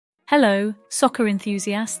Hello, soccer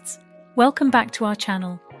enthusiasts. Welcome back to our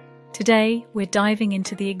channel. Today, we're diving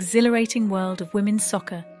into the exhilarating world of women's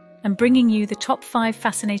soccer and bringing you the top 5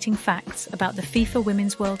 fascinating facts about the FIFA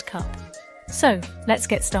Women's World Cup. So, let's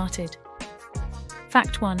get started.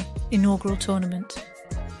 Fact 1. Inaugural Tournament.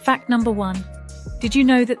 Fact number 1. Did you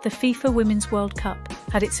know that the FIFA Women's World Cup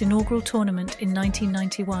had its inaugural tournament in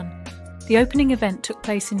 1991? The opening event took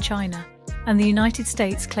place in China, and the United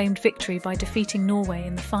States claimed victory by defeating Norway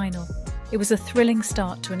in the final. It was a thrilling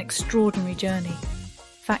start to an extraordinary journey.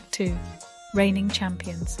 Fact 2. Reigning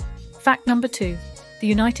champions. Fact number 2. The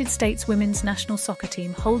United States women's national soccer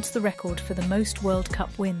team holds the record for the most World Cup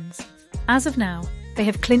wins. As of now, they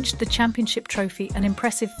have clinched the championship trophy an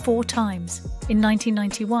impressive 4 times in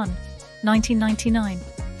 1991, 1999,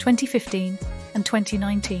 2015, and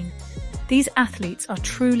 2019. These athletes are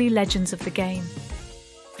truly legends of the game.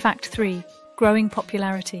 Fact 3. Growing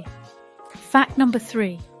popularity. Fact number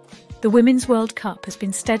 3. The Women's World Cup has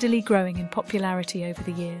been steadily growing in popularity over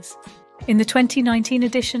the years. In the 2019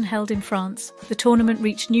 edition held in France, the tournament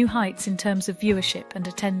reached new heights in terms of viewership and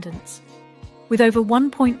attendance. With over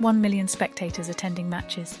 1.1 million spectators attending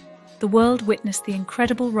matches, the world witnessed the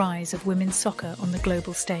incredible rise of women's soccer on the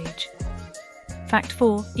global stage. Fact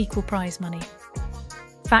 4. Equal prize money.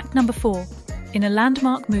 Fact number 4. In a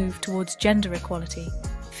landmark move towards gender equality,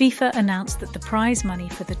 FIFA announced that the prize money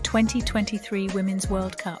for the 2023 Women's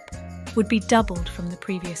World Cup would be doubled from the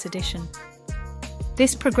previous edition.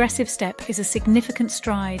 This progressive step is a significant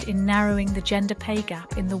stride in narrowing the gender pay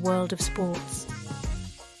gap in the world of sports.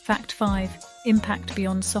 Fact 5. Impact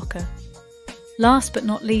beyond soccer. Last but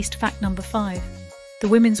not least, fact number 5. The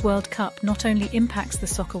Women's World Cup not only impacts the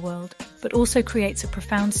soccer world, but also creates a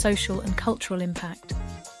profound social and cultural impact.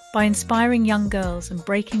 By inspiring young girls and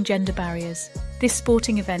breaking gender barriers, this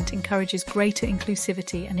sporting event encourages greater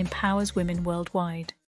inclusivity and empowers women worldwide.